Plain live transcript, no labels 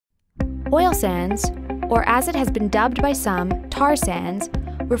Oil sands, or as it has been dubbed by some, tar sands,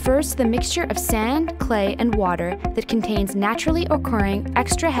 refers to the mixture of sand, clay, and water that contains naturally occurring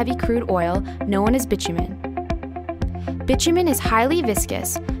extra heavy crude oil known as bitumen. Bitumen is highly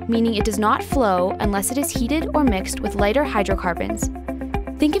viscous, meaning it does not flow unless it is heated or mixed with lighter hydrocarbons.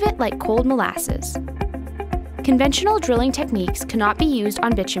 Think of it like cold molasses. Conventional drilling techniques cannot be used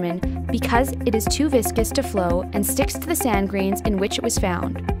on bitumen because it is too viscous to flow and sticks to the sand grains in which it was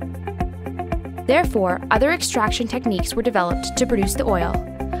found. Therefore, other extraction techniques were developed to produce the oil,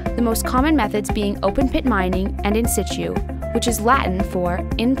 the most common methods being open-pit mining and in situ, which is Latin for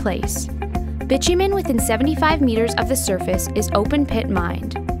in place. Bitumen within 75 meters of the surface is open-pit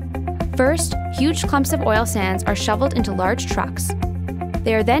mined. First, huge clumps of oil sands are shoveled into large trucks.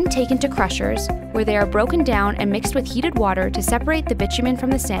 They are then taken to crushers, where they are broken down and mixed with heated water to separate the bitumen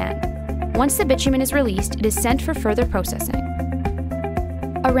from the sand. Once the bitumen is released, it is sent for further processing.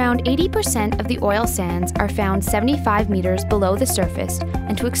 Around 80% of the oil sands are found 75 meters below the surface,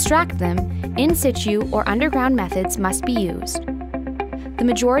 and to extract them, in situ or underground methods must be used. The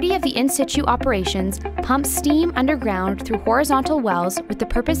majority of the in situ operations pump steam underground through horizontal wells with the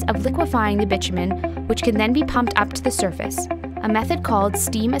purpose of liquefying the bitumen, which can then be pumped up to the surface, a method called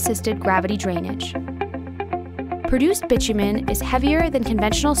steam-assisted gravity drainage. Produced bitumen is heavier than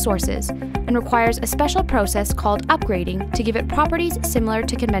conventional sources and requires a special process called upgrading to give it properties similar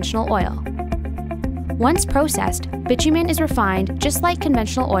to conventional oil. Once processed, bitumen is refined just like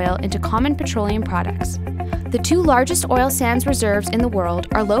conventional oil into common petroleum products. The two largest oil sands reserves in the world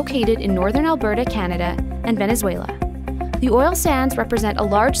are located in Northern Alberta, Canada, and Venezuela. The oil sands represent a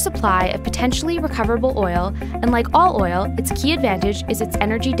large supply of potentially recoverable oil, and like all oil, its key advantage is its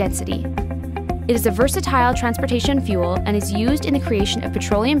energy density. It is a versatile transportation fuel and is used in the creation of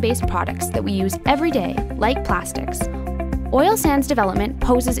petroleum-based products that we use every day, like plastics. Oil sands development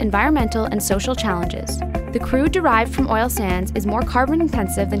poses environmental and social challenges. The crude derived from oil sands is more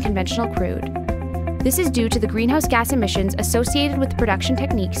carbon-intensive than conventional crude. This is due to the greenhouse gas emissions associated with the production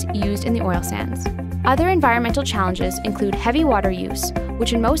techniques used in the oil sands. Other environmental challenges include heavy water use,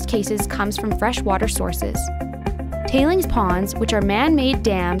 which in most cases comes from fresh water sources. Tailings ponds, which are man-made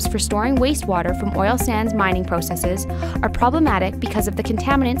dams for storing wastewater from oil sands mining processes, are problematic because of the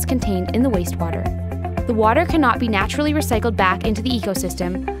contaminants contained in the wastewater. The water cannot be naturally recycled back into the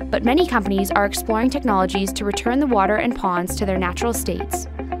ecosystem, but many companies are exploring technologies to return the water and ponds to their natural states.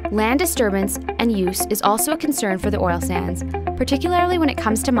 Land disturbance and use is also a concern for the oil sands, particularly when it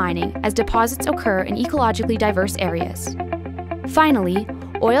comes to mining, as deposits occur in ecologically diverse areas. Finally,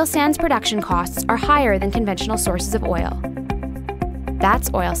 oil sands production costs are higher than conventional sources of oil. That's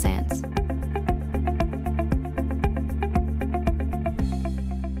oil sands.